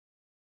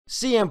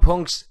CM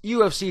Punk's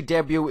UFC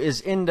debut is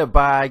in the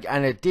bag,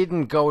 and it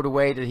didn't go the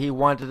way that he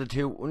wanted it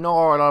to,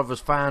 nor a lot of his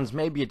fans.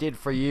 Maybe it did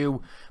for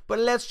you, but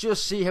let's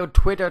just see how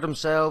Twitter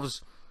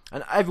themselves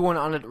and everyone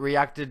on it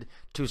reacted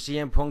to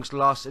CM Punk's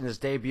loss in his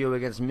debut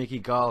against Mickey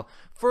Gall.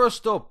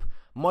 First up,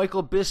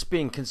 Michael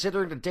Bisping.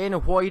 Considering that Dana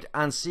White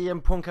and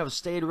CM Punk have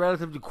stayed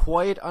relatively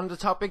quiet on the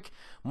topic,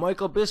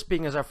 Michael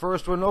Bisping is our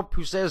first one up,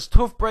 who says,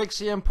 "Tough break,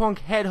 CM Punk.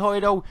 Head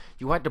high though.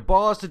 You had the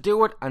balls to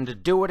do it and to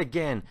do it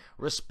again.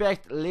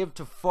 Respect. Live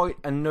to fight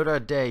another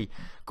day."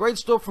 Great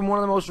stuff from one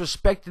of the most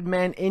respected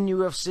men in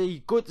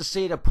UFC. Good to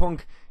see that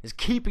Punk is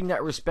keeping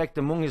that respect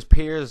among his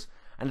peers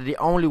and that they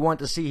only want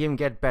to see him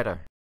get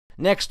better.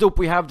 Next up,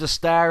 we have the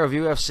star of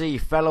UFC,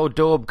 fellow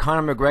dub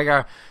Conor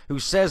McGregor, who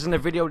says in the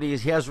video that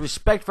he has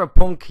respect for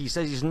Punk. He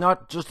says he's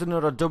not just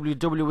another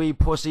WWE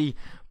pussy.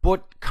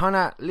 But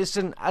Conor,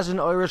 listen, as an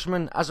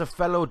Irishman, as a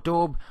fellow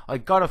dub, I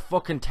gotta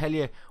fucking tell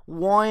you,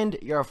 wind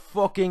your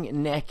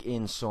fucking neck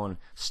in, son.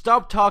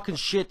 Stop talking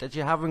shit that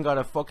you haven't got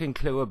a fucking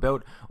clue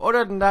about.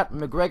 Other than that,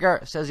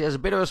 McGregor says he has a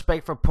bit of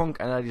respect for Punk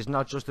and that he's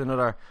not just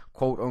another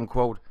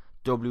quote-unquote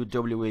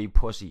WWE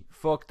pussy.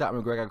 Fuck that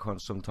McGregor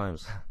cunt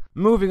sometimes.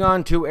 Moving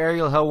on to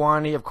Ariel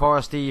Helwani, of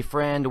course, the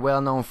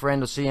well-known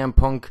friend of CM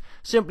Punk,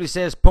 simply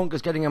says Punk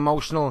is getting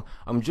emotional.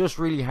 "I'm just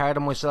really hard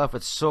on myself,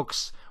 it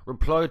sucks."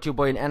 Replied to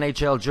by an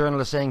NHL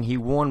journalist saying he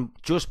won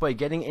just by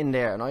getting in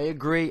there, and I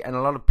agree, and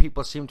a lot of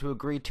people seem to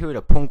agree too,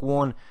 that Punk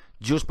won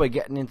just by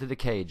getting into the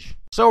cage.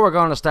 So we're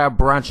going to start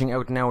branching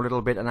out now a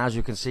little bit, and as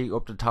you can see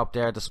up the top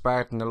there, the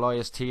Spartan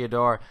Elias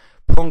Theodore.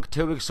 Punk,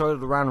 too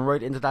excited, ran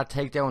right into that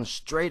takedown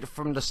straight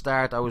from the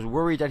start. I was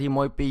worried that he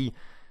might be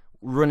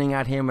running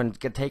at him and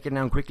get taken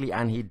down quickly,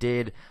 and he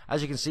did.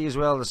 As you can see as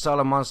well, the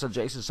Solid Monster,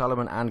 Jason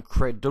Solomon, and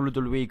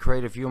WWE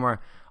Creative Humor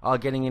all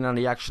getting in on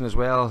the action as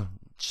well.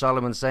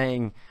 Solomon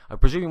saying, I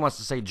presume he wants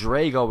to say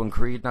Drago and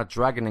Creed, not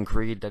Dragon and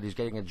Creed, that he's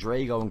getting a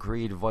Drago and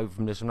Creed vibe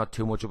from this. I'm not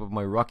too much up with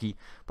my Rocky,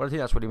 but I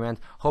think that's what he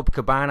meant. Hope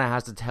Cabana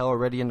has the towel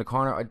ready in the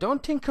corner. I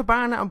don't think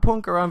Cabana and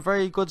Punk are on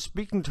very good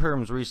speaking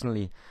terms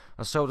recently,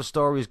 and so the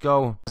stories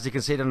go. As you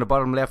can see on the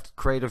bottom left,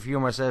 Creative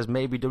Humor says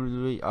maybe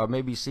WWE or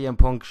maybe CM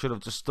Punk should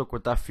have just stuck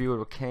with that feud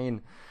with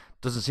Kane.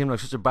 Doesn't seem like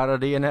such a bad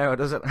idea now,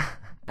 does it?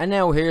 And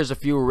now here's a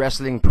few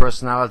wrestling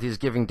personalities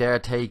giving their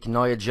take.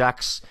 Nia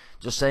Jax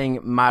just saying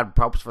mad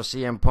props for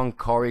CM Punk.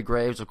 Corey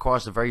Graves, of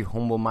course, a very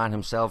humble man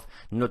himself,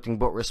 nothing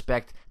but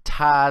respect.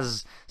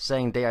 Taz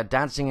saying they are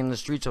dancing in the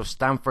streets of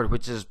Stamford,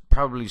 which is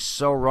probably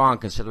so wrong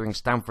considering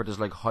Stamford is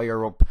like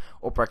higher up,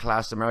 upper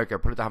class America.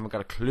 Probably they haven't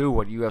got a clue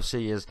what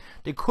UFC is.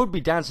 They could be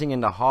dancing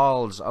in the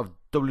halls of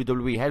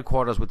WWE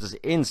headquarters, which is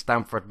in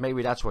Stamford.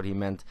 Maybe that's what he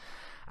meant.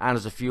 And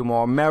there's a few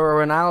more.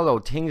 Mauro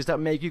Ronaldo, things that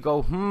make you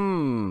go,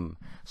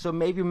 So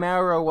maybe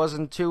Mauro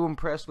wasn't too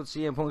impressed with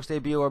CM Punk's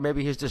debut, or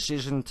maybe his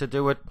decision to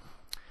do it.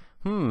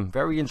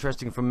 Very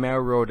interesting from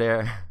Mauro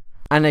there.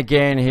 And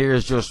again,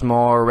 here's just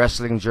more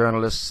wrestling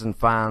journalists and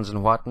fans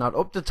and whatnot.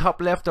 Up the top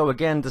left, though,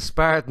 again, the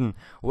Spartan.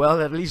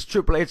 Well, at least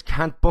Triple H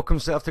can't book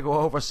himself to go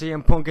over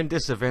CM Punk in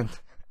this event.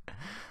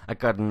 That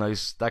got a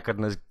nice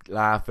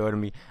laugh out of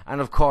me.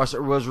 And of course,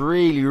 it was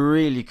really,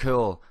 really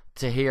cool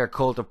to hear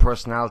Cult of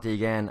Personality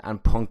again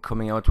and Punk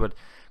coming out to it.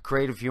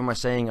 Creative Humor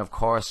saying, of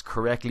course,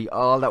 correctly,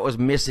 all that was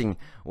missing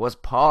was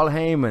Paul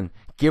Heyman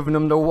giving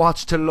him the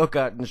watch to look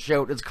at and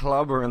shout it's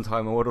clobbering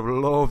time. I would have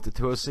loved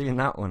to have seen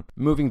that one.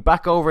 Moving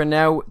back over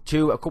now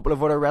to a couple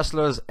of other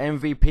wrestlers.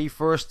 MVP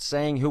first,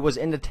 saying, who was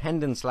in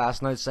attendance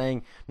last night,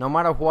 saying, no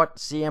matter what,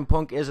 CM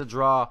Punk is a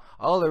draw.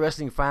 All the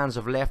wrestling fans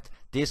have left.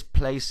 This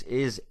place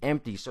is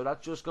empty. So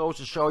that just goes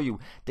to show you,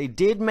 they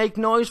did make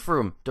noise for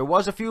him. There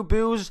was a few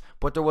boos,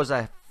 but there was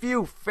a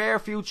fair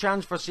few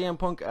chants for CM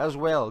Punk as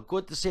well.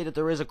 Good to see that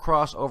there is a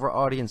crossover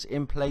audience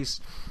in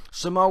place.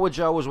 Samoa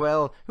Joe as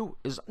well, who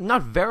is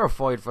not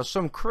verified for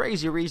some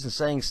crazy reason,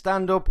 saying,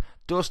 stand up,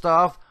 dust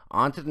off,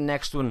 on to the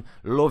next one.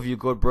 Love you,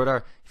 good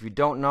brother. If you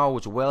don't know,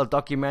 it's well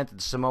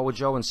documented. Samoa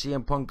Joe and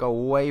CM Punk go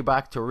way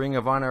back to Ring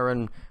of Honor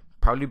and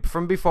probably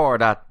from before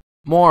that.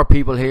 More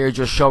people here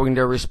just showing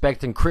their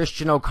respect. And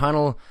Christian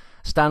O'Connell,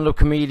 stand-up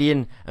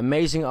comedian,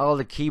 amazing, all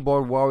the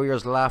keyboard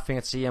warriors laughing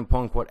at CM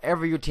Punk.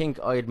 Whatever you think,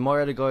 I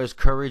admire the guy's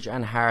courage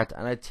and heart,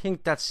 and I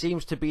think that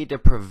seems to be the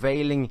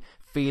prevailing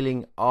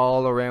feeling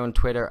all around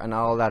Twitter and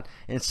all that.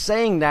 In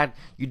saying that,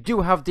 you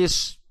do have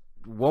this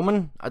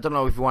woman, I don't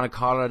know if you want to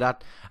call her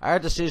that. Our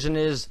decision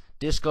is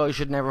this guy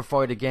should never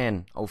fight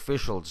again.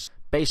 Officials.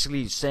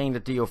 Basically saying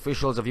that the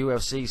officials of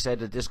UFC said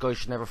that this guy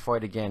should never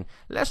fight again.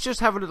 Let's just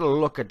have a little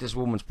look at this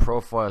woman's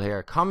profile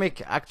here.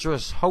 Comic,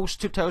 actress,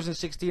 host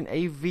 2016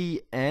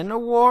 AVN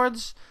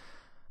Awards.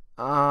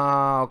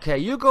 Okay,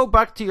 you go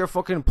back to your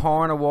fucking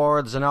porn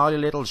awards and all your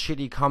little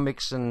shitty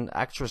comics and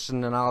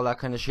actressing and all that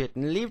kind of shit,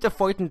 and leave the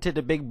fighting to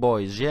the big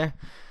boys, yeah?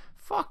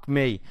 Fuck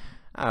me.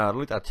 I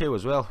like that too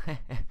as well.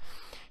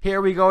 Here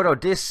we go though.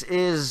 This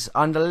is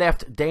on the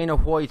left, Dana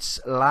White's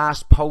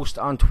last post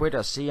on Twitter.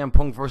 CM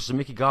Punk versus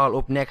Mickey Gall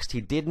up next.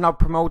 He did not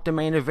promote the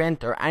main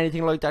event or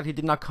anything like that. He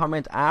did not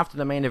comment after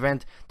the main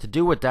event to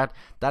do with that.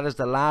 That is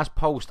the last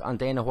post on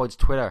Dana White's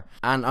Twitter.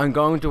 And I'm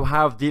going to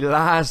have the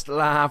last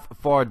laugh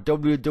for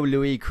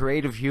WWE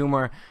Creative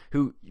Humor,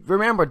 who,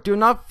 remember, do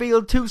not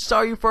feel too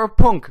sorry for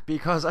Punk,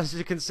 because as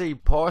you can see,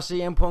 poor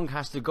CM Punk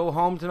has to go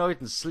home tonight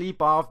and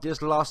sleep off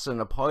this loss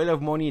in a pile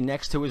of money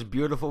next to his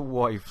beautiful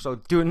wife. So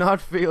do not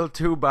feel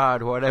too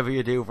bad whatever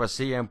you do for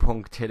CM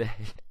Punk today.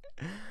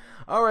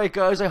 Alright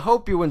guys, I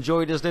hope you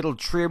enjoyed this little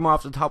trim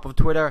off the top of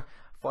Twitter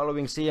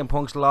following CM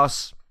Punk's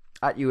loss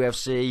at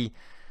UFC.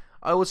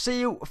 I will see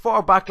you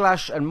for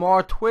Backlash and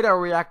more Twitter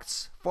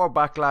reacts for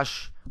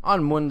Backlash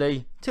on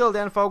Monday. Till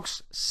then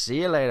folks,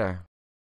 see you later.